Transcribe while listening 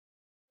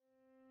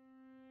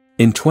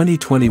In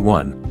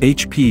 2021,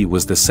 HP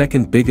was the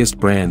second biggest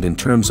brand in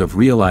terms of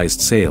realized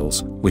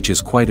sales, which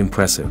is quite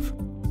impressive.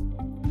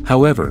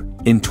 However,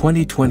 in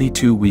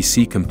 2022 we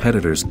see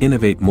competitors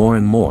innovate more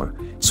and more,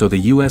 so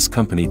the US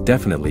company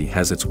definitely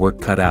has its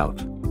work cut out.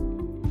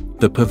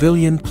 The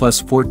Pavilion Plus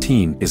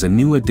 14 is a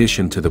new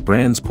addition to the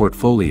brand's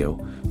portfolio,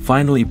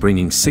 finally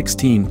bringing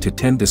 16 to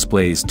 10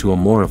 displays to a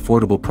more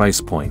affordable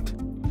price point.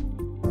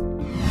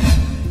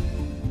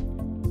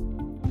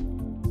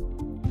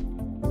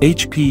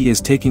 HP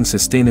is taking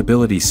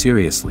sustainability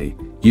seriously,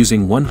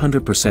 using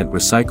 100%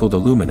 recycled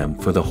aluminum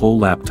for the whole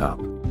laptop.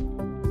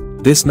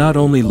 This not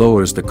only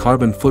lowers the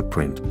carbon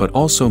footprint but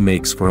also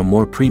makes for a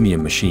more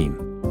premium machine.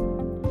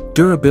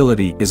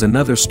 Durability is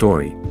another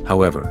story,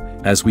 however,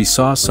 as we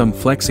saw some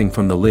flexing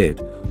from the lid,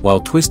 while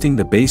twisting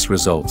the base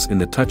results in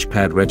the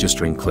touchpad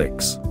registering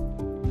clicks.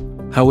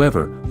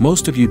 However,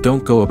 most of you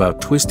don't go about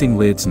twisting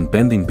lids and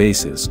bending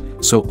bases,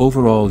 so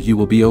overall you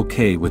will be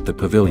okay with the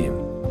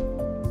Pavilion.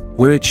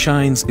 Where it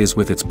shines is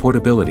with its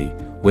portability,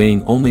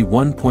 weighing only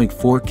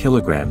 1.4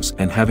 kilograms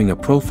and having a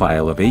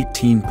profile of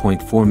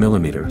 18.4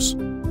 millimeters.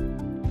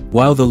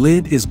 While the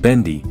lid is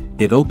bendy,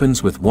 it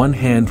opens with one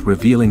hand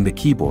revealing the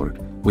keyboard,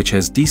 which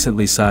has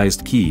decently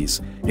sized keys,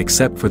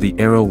 except for the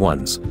arrow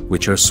ones,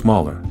 which are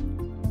smaller.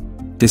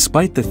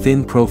 Despite the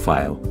thin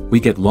profile, we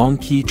get long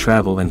key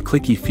travel and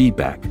clicky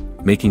feedback,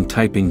 making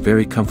typing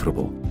very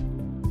comfortable.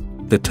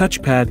 The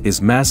touchpad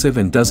is massive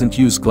and doesn't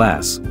use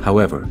glass,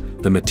 however,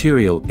 the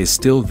material is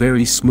still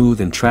very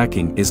smooth and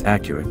tracking is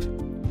accurate.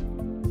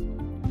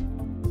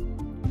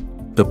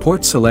 The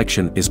port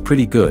selection is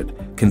pretty good,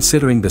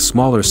 considering the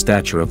smaller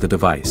stature of the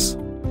device.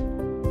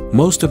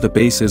 Most of the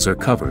bases are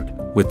covered,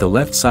 with the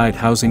left side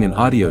housing an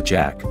audio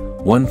jack,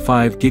 one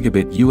 5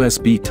 gigabit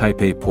USB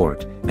Type-A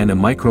port, and a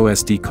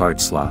microSD card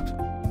slot.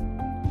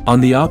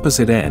 On the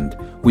opposite end,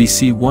 we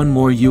see one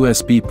more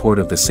USB port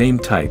of the same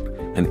type,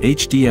 an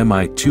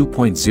HDMI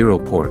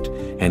 2.0 port,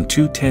 and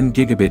two 10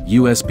 gigabit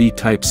USB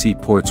Type-C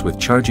ports with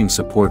charging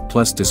support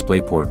plus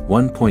DisplayPort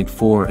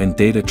 1.4 and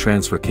data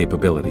transfer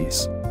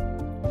capabilities.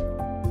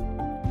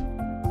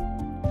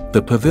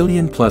 The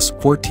Pavilion Plus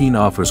 14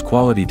 offers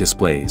quality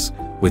displays,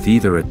 with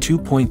either a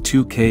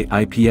 2.2K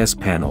IPS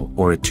panel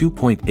or a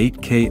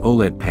 2.8K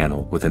OLED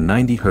panel with a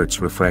 90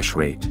 Hz refresh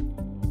rate.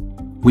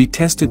 We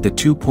tested the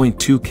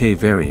 2.2K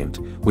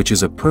variant, which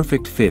is a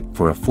perfect fit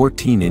for a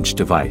 14-inch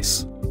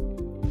device.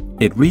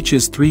 It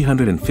reaches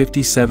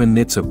 357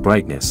 nits of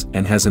brightness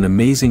and has an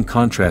amazing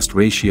contrast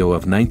ratio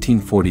of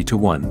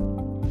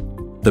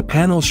 1940:1. The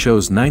panel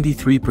shows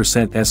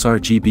 93%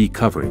 sRGB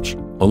coverage,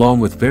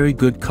 along with very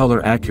good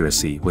color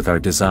accuracy with our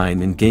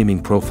design and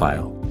gaming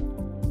profile.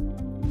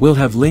 We'll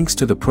have links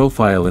to the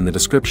profile in the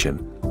description,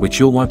 which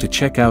you'll want to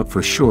check out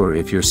for sure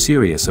if you're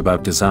serious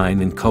about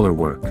design and color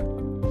work.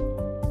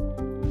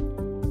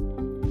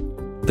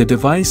 The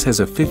device has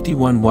a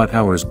 51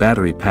 watt-hours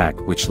battery pack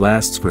which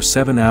lasts for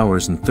 7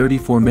 hours and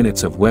 34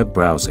 minutes of web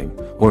browsing,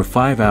 or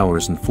 5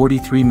 hours and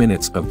 43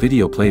 minutes of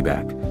video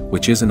playback,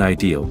 which isn't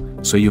ideal,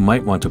 so you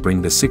might want to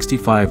bring the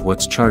 65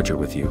 watts charger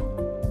with you.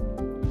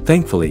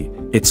 Thankfully,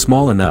 it's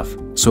small enough,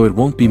 so it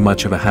won't be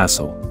much of a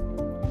hassle.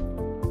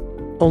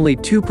 Only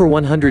 2 per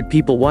 100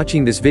 people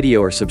watching this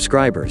video are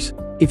subscribers.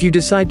 If you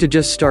decide to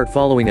just start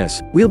following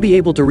us, we'll be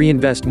able to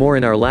reinvest more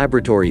in our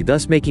laboratory,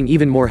 thus making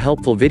even more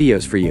helpful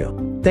videos for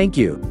you. Thank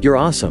you, you're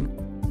awesome.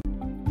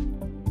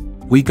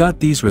 We got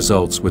these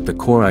results with the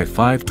Core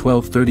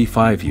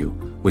i5-1235U,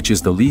 which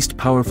is the least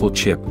powerful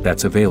chip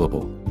that's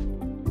available.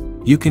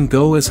 You can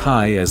go as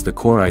high as the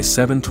Core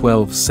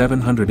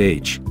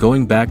i7-12700H.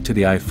 Going back to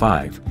the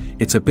i5,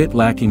 it's a bit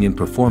lacking in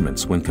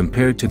performance when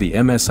compared to the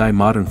MSI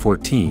Modern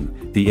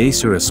 14, the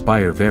Acer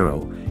Aspire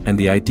Vero, and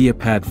the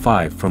IdeaPad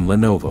 5 from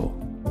Lenovo.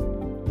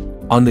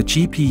 On the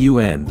GPU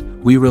end,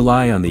 we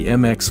rely on the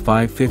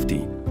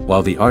MX550,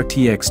 while the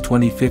RTX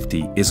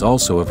 2050 is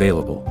also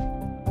available.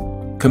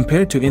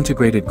 Compared to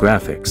integrated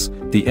graphics,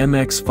 the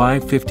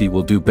MX550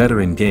 will do better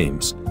in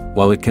games,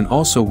 while it can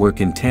also work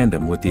in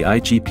tandem with the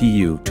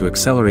iGPU to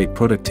accelerate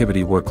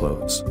productivity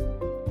workloads.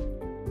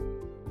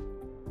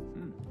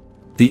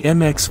 The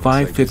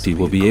MX550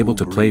 will be able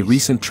to play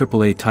recent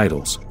AAA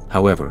titles,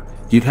 however,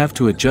 you'd have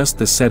to adjust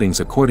the settings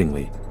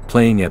accordingly,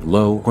 playing at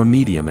low or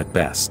medium at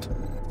best.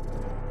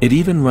 It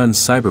even runs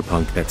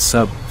Cyberpunk at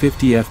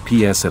sub-50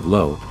 FPS at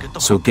low,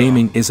 so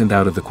gaming isn't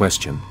out of the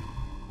question.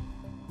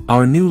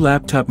 Our new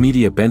Laptop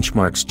Media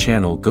Benchmarks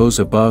channel goes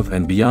above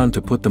and beyond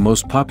to put the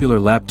most popular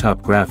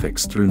laptop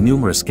graphics through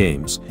numerous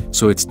games,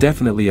 so it's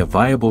definitely a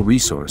viable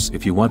resource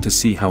if you want to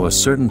see how a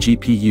certain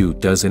GPU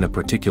does in a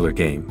particular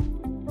game.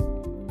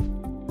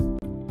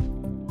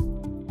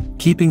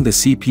 Keeping the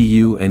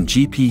CPU and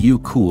GPU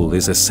cool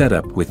is a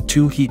setup with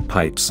 2 heat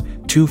pipes,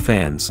 2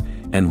 fans,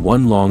 and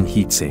 1 long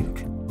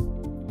heatsink.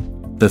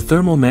 The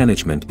thermal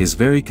management is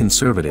very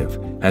conservative,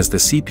 as the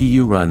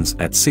CPU runs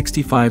at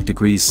 65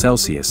 degrees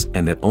Celsius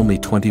and at only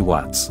 20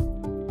 watts.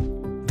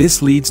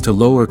 This leads to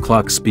lower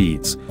clock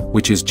speeds,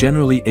 which is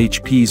generally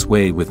HP's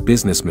way with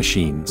business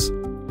machines.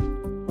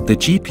 The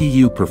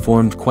GPU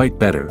performed quite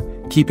better,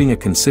 keeping a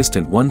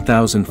consistent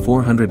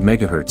 1400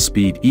 MHz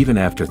speed even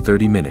after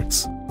 30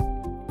 minutes.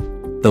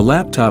 The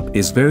laptop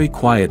is very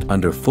quiet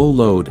under full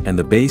load and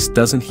the base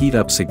doesn't heat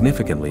up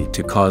significantly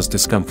to cause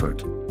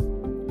discomfort.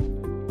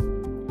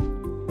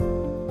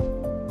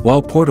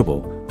 While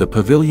portable, the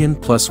Pavilion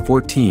Plus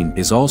 14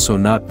 is also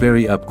not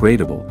very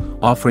upgradable,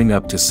 offering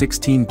up to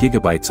 16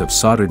 GB of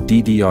soldered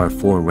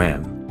DDR4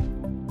 RAM.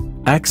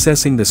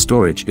 Accessing the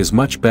storage is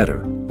much better,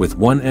 with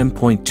one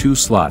M.2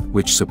 slot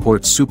which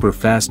supports super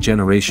fast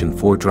Generation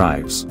 4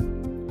 drives.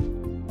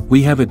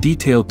 We have a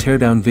detailed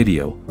teardown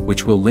video,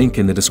 which we'll link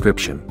in the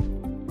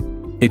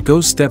description. It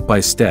goes step by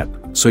step,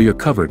 so you're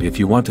covered if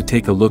you want to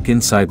take a look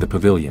inside the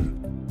Pavilion.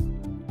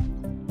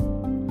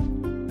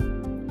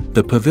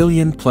 The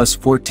Pavilion Plus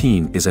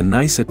 14 is a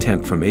nice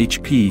attempt from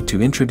HP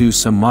to introduce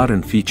some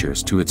modern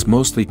features to its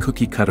mostly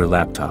cookie-cutter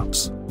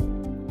laptops.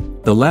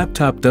 The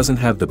laptop doesn't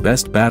have the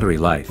best battery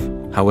life,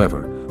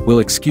 however, we'll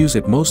excuse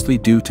it mostly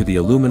due to the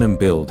aluminum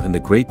build and the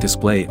great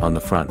display on the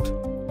front.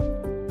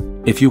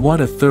 If you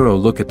want a thorough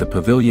look at the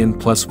Pavilion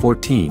Plus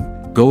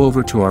 14, go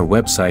over to our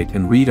website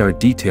and read our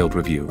detailed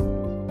review.